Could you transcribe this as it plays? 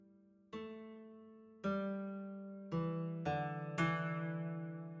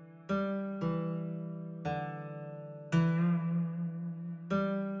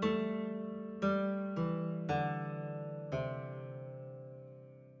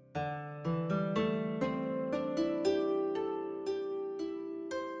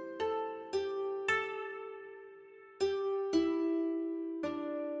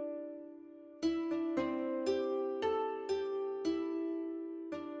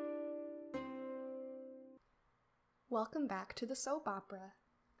Welcome back to the soap opera.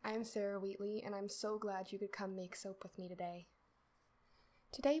 I'm Sarah Wheatley, and I'm so glad you could come make soap with me today.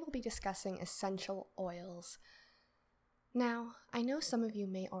 Today we'll be discussing essential oils. Now, I know some of you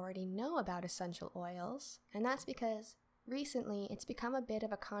may already know about essential oils, and that's because recently it's become a bit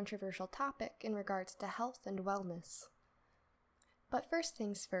of a controversial topic in regards to health and wellness. But first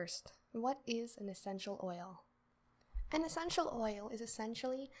things first, what is an essential oil? An essential oil is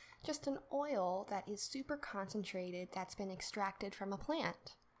essentially just an oil that is super concentrated that's been extracted from a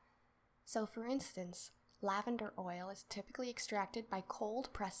plant. So for instance, lavender oil is typically extracted by cold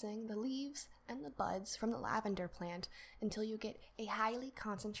pressing the leaves and the buds from the lavender plant until you get a highly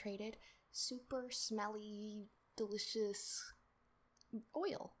concentrated, super smelly, delicious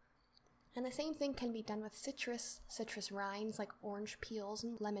oil. And the same thing can be done with citrus rinds like orange peels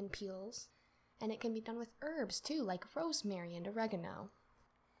and lemon peels. And it can be done with herbs too, like rosemary and oregano.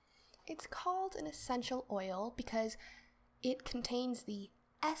 It's called an essential oil because it contains the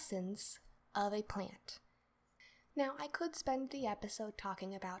essence of a plant. Now, I could spend the episode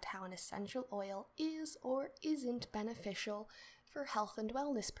talking about how an essential oil is or isn't beneficial for health and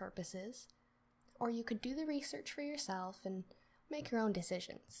wellness purposes, or you could do the research for yourself and make your own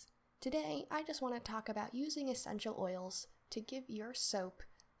decisions. Today, I just want to talk about using essential oils to give your soap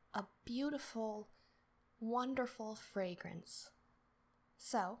a beautiful, wonderful fragrance.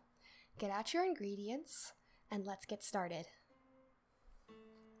 So, get out your ingredients and let's get started.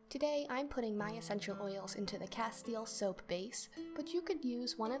 Today, I'm putting my essential oils into the Castile soap base, but you could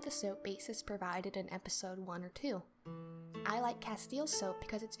use one of the soap bases provided in episode 1 or 2. I like Castile soap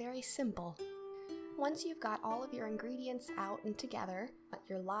because it's very simple. Once you've got all of your ingredients out and together,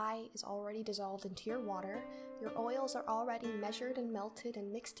 your lye is already dissolved into your water, your oils are already measured and melted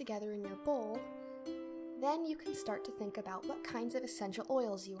and mixed together in your bowl, then you can start to think about what kinds of essential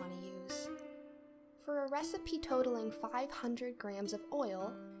oils you want to use. For a recipe totaling 500 grams of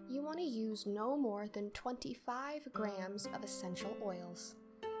oil, you want to use no more than 25 grams of essential oils.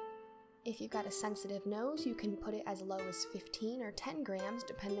 If you've got a sensitive nose, you can put it as low as 15 or 10 grams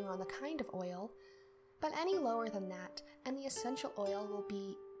depending on the kind of oil, but any lower than that, and the essential oil will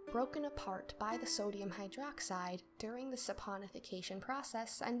be broken apart by the sodium hydroxide during the saponification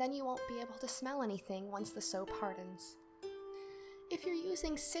process, and then you won't be able to smell anything once the soap hardens. If you're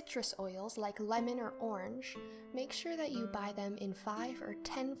using citrus oils like lemon or orange, make sure that you buy them in 5 or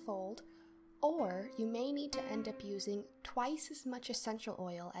 10-fold, or you may need to end up using twice as much essential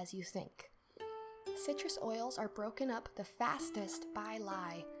oil as you think. Citrus oils are broken up the fastest by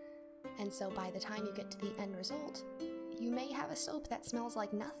lye, and so by the time you get to the end result, you may have a soap that smells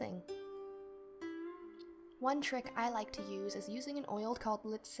like nothing. One trick I like to use is using an oil called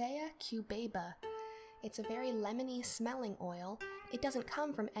Litsea cubeba. It's a very lemony smelling oil. It doesn't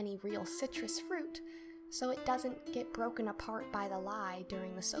come from any real citrus fruit, so it doesn't get broken apart by the lye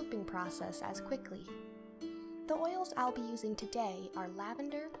during the soaping process as quickly. The oils I'll be using today are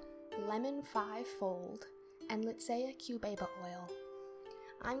lavender, lemon 5-fold, and Litsea cubeba oil.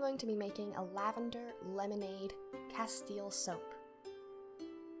 I'm going to be making a lavender lemonade Castile soap.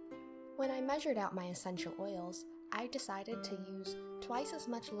 When I measured out my essential oils, I decided to use twice as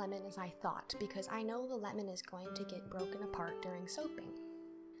much lemon as I thought because I know the lemon is going to get broken apart during soaping.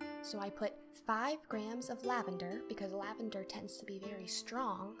 So I put 5 grams of lavender because lavender tends to be very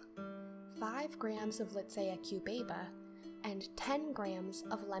strong, 5 grams of Litsea cubeba, and 10 grams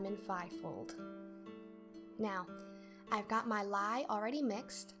of lemon 5-fold. Now, I've got my lye already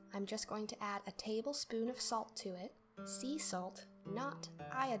mixed. I'm just going to add a tablespoon of salt to it, sea salt, not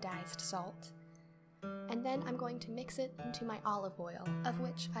iodized salt. And then I'm going to mix it into my olive oil, of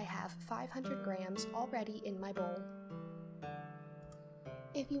which I have 500 grams already in my bowl.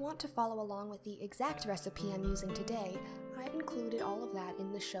 If you want to follow along with the exact recipe I'm using today, I've included all of that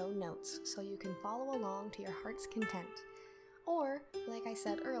in the show notes, so you can follow along to your heart's content. Or, like I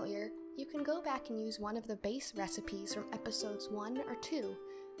said earlier, you can go back and use one of the base recipes from episodes 1 or 2,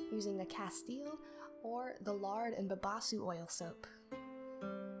 using the Castile or the lard and babassu oil soap.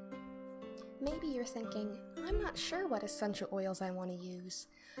 Maybe you're thinking, I'm not sure what essential oils I want to use.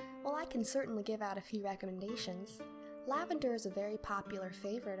 Well, I can certainly give out a few recommendations. Lavender is a very popular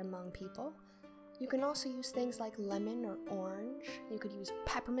favorite among people. You can also use things like lemon or orange. You could use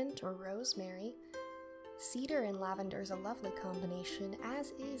peppermint or rosemary. Cedar and lavender is a lovely combination,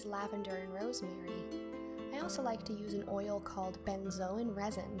 as is lavender and rosemary. I also like to use an oil called benzoin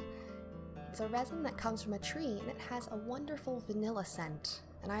resin. It's a resin that comes from a tree and it has a wonderful vanilla scent,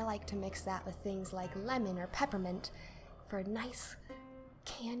 and I like to mix that with things like lemon or peppermint for a nice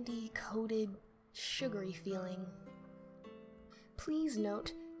candy-coated, sugary feeling. Please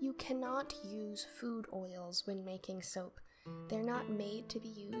note, You cannot use food oils when making soap. They're not made to be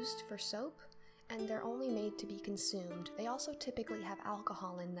used for soap, and they're only made to be consumed. They also typically have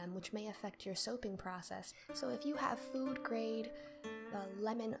alcohol in them, which may affect your soaping process. So if you have food grade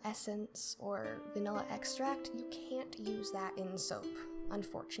lemon essence or vanilla extract, you can't use that in soap,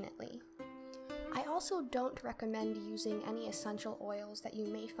 unfortunately. I also don't recommend using any essential oils that you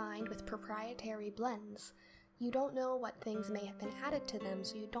may find with proprietary blends. You don't know what things may have been added to them,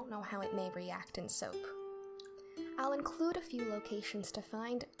 so you don't know how it may react in soap. I'll include a few locations to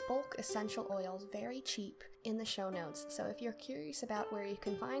find bulk essential oils very cheap in the show notes, so if you're curious about where you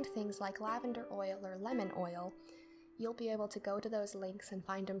can find things like lavender oil or lemon oil, you'll be able to go to those links and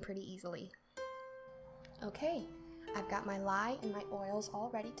find them pretty easily. Okay, I've got my lye and my oils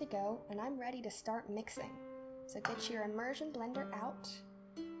all ready to go, and I'm ready to start mixing. So get your immersion blender out,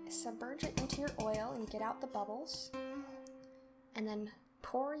 submerge it into your oil and get out the bubbles, and then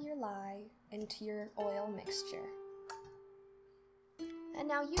pour your lye into your oil mixture. And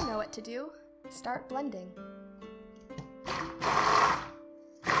now you know what to do. Start blending.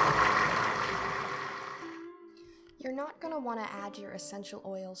 You're not going to want to add your essential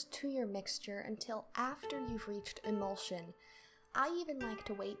oils to your mixture until after you've reached emulsion. I even like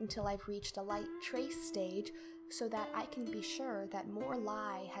to wait until I've reached a light trace stage so that I can be sure that more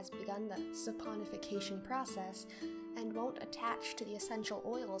lye has begun the saponification process and won't attach to the essential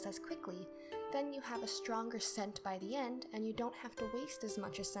oils as quickly. Then you have a stronger scent by the end, and you don't have to waste as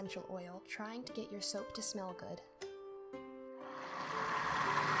much essential oil trying to get your soap to smell good.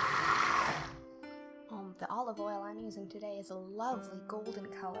 The olive oil I'm using today is a lovely golden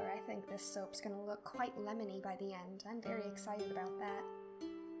color. I think this soap's going to look quite lemony by the end. I'm very excited about that.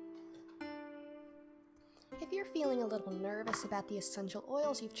 If you're feeling a little nervous about the essential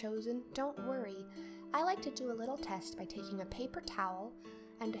oils you've chosen, don't worry. I like to do a little test by taking a paper towel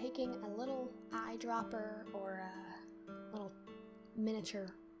and taking a little eyedropper or a little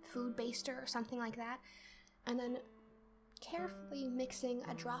miniature food baster or something like that, and then carefully mixing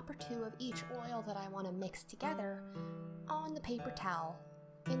a drop or two of each oil that I want to mix together on the paper towel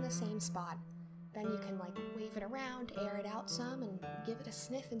in the same spot. Then you can wave it around, air it out some, and give it a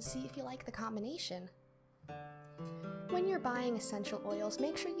sniff and see if you like the combination. When you're buying essential oils,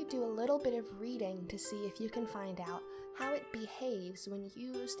 make sure you do a little bit of reading to see if you can find out how it behaves when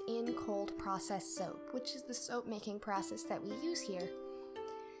used in cold process soap, which is the soap making process that we use here.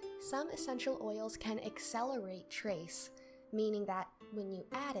 Some essential oils can accelerate trace, meaning that when you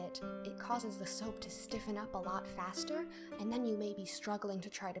add it, it causes the soap to stiffen up a lot faster, and then you may be struggling to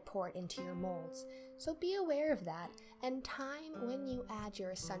try to pour it into your molds. So be aware of that, and time when you add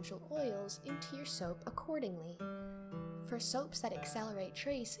your essential oils into your soap accordingly. For soaps that accelerate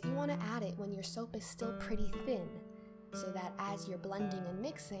trace, you want to add it when your soap is still pretty thin, so that as you're blending and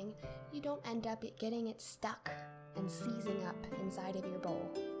mixing, you don't end up getting it stuck and seizing up inside of your bowl.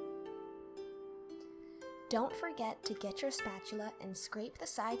 Don't forget to get your spatula and scrape the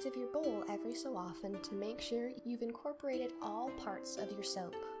sides of your bowl every so often to make sure you've incorporated all parts of your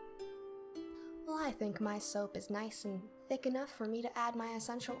soap. Well, I think my soap is nice and thick enough for me to add my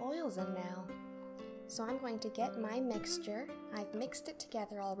essential oils in now. So I'm going to get my mixture. I've mixed it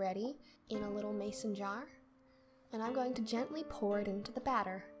together already in a little mason jar, and I'm going to gently pour it into the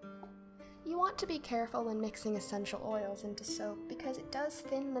batter. You want to be careful when mixing essential oils into soap because it does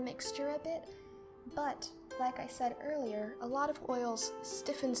thin the mixture a bit, but like I said earlier, a lot of oils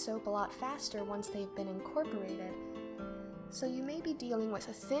stiffen soap a lot faster once they've been incorporated. So you may be dealing with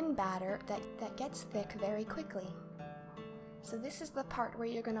a thin batter that gets thick very quickly. So this is the part where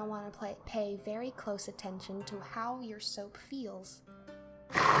you're going to want to pay very close attention to how your soap feels.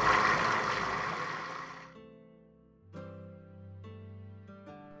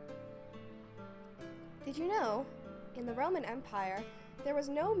 Did you know, in the Roman Empire, there was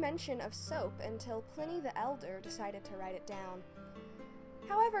no mention of soap until Pliny the Elder decided to write it down.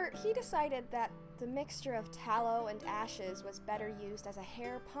 However, he decided that the mixture of tallow and ashes was better used as a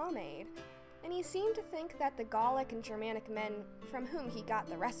hair pomade, and he seemed to think that the Gallic and Germanic men, from whom he got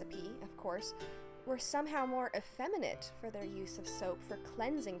the recipe, of course, were somehow more effeminate for their use of soap for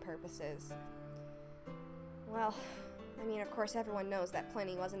cleansing purposes. Well, of course everyone knows that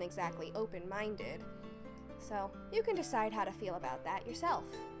Pliny wasn't exactly open-minded, so you can decide how to feel about that yourself.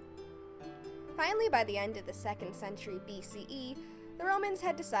 Finally, by the end of the 2nd century BCE, the Romans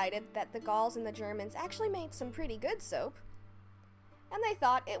had decided that the Gauls and the Germans actually made some pretty good soap, and they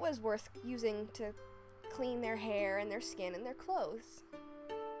thought it was worth using to clean their hair and their skin and their clothes.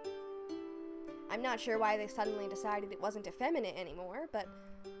 I'm not sure why they suddenly decided it wasn't effeminate anymore, but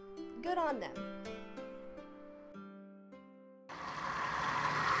good on them.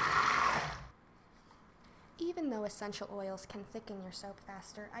 though essential oils can thicken your soap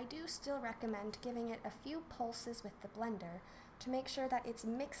faster, I do still recommend giving it a few pulses with the blender to make sure that it's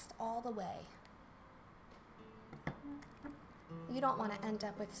mixed all the way. You don't want to end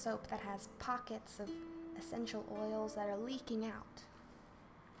up with soap that has pockets of essential oils that are leaking out.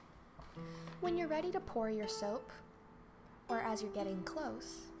 When you're ready to pour your soap, or as you're getting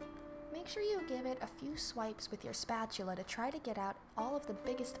close, make sure you give it a few swipes with your spatula to try to get out all of the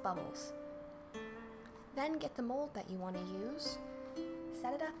biggest bubbles. Then get the mold that you want to use,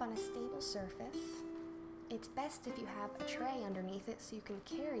 set it up on a stable surface. It's best if you have a tray underneath it so you can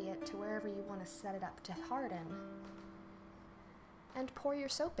carry it to wherever you want to set it up to harden. And pour your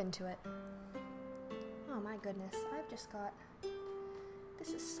soap into it. Oh my goodness, I've just got...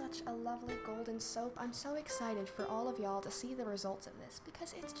 This is such a lovely golden soap. I'm so excited for all of y'all to see the results of this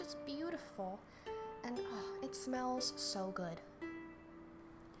because it's just beautiful and it smells so good.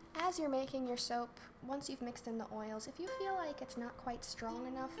 As you're making your soap, once you've mixed in the oils, if you feel like it's not quite strong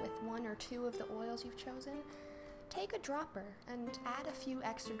enough with one or two of the oils you've chosen, take a dropper and add a few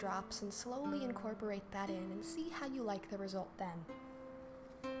extra drops and slowly incorporate that in and see how you like the result then.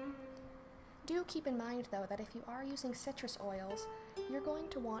 Do keep in mind, though, that if you are using citrus oils, you're going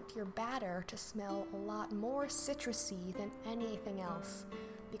to want your batter to smell a lot more citrusy than anything else,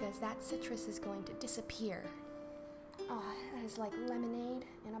 because that citrus is going to disappear. Oh, that is like lemonade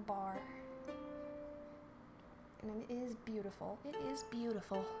in a bar. And it is beautiful. It is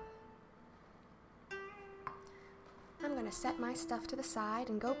beautiful. I'm going to set my stuff to the side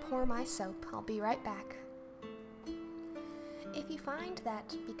and go pour my soap. I'll be right back. If you find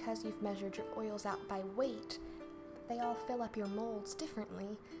that because you've measured your oils out by weight, they all fill up your molds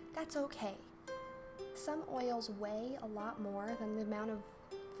differently, that's okay. Some oils weigh a lot more than the amount of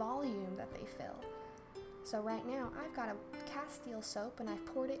volume that they fill. So right now, I've got a Castile soap and I've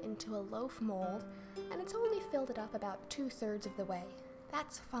poured it into a loaf mold, and it's only filled it up about 2/3 of the way.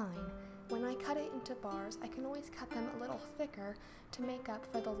 That's fine. When I cut it into bars, I can always cut them a little thicker to make up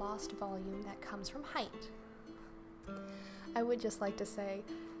for the lost volume that comes from height. I would just like to say,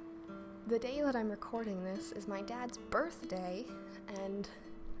 the day that I'm recording this is my dad's birthday, and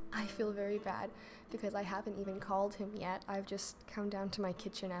I feel very bad because I haven't even called him yet. I've just come down to my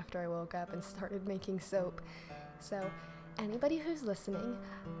kitchen after I woke up and started making soap. So, anybody who's listening,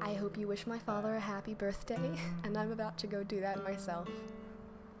 I hope you wish my father a happy birthday, and I'm about to go do that myself.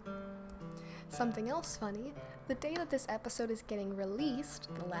 Something else funny, the day that this episode is getting released,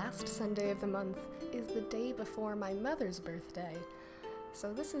 the last Sunday of the month, is the day before my mother's birthday.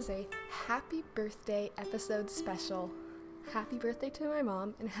 So this is a happy birthday episode special. Happy birthday to my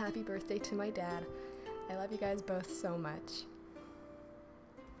mom and happy birthday to my dad. I love you guys both so much.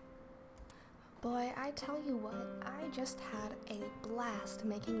 Boy, I tell you what, I just had a blast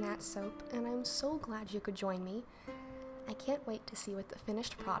making that soap, and I'm so glad you could join me. I can't wait to see what the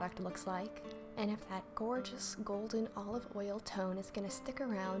finished product looks like, and if that gorgeous golden olive oil tone is going to stick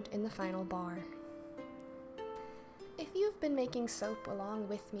around in the final bar. If you've been making soap along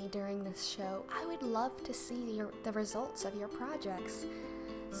with me during this show, I would love to see the results of your projects.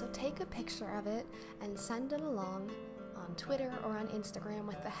 So take a picture of it and send it along on Twitter or on Instagram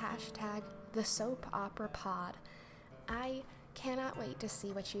with the hashtag #TheSoapOperaPod. I cannot wait to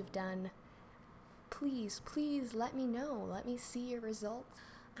see what you've done. Please, please let me know. Let me see your results.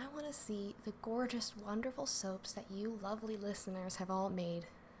 I want to see the gorgeous, wonderful soaps that you lovely listeners have all made.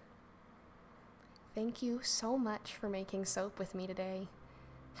 Thank you so much for making soap with me today.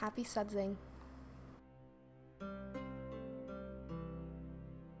 Happy sudsing.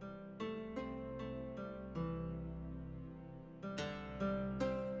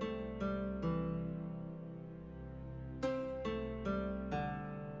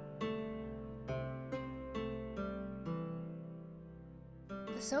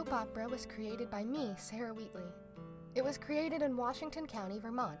 The soap opera was created by me, Sarah Wheatley. It was created in Washington County,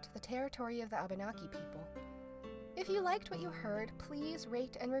 Vermont, the territory of the Abenaki people. If you liked what you heard, please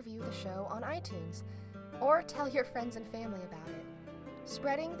rate and review the show on iTunes, or tell your friends and family about it.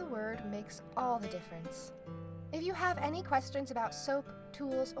 Spreading the word makes all the difference. If you have any questions about soap,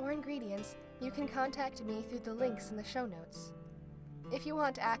 tools, or ingredients, you can contact me through the links in the show notes. If you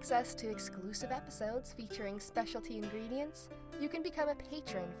want access to exclusive episodes featuring specialty ingredients, you can become a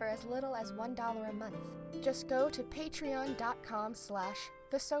patron for as little as $1 a month. Just go to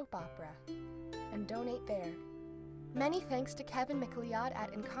patreon.com/thesoapopera and donate there. Many thanks to Kevin McLeod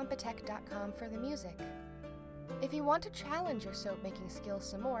at Incompetech.com for the music. If you want to challenge your soap making skills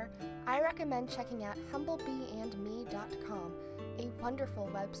some more, I recommend checking out humblebeeandme.com, a wonderful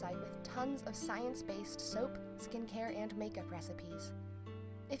website with tons of science-based soap, skincare, and makeup recipes.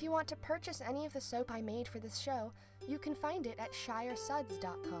 If you want to purchase any of the soap I made for this show, you can find it at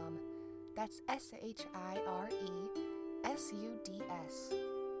shiresuds.com. That's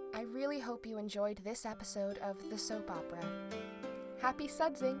ShireSuds. I really hope you enjoyed this episode of The Soap Opera. Happy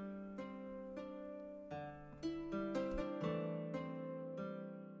sudsing!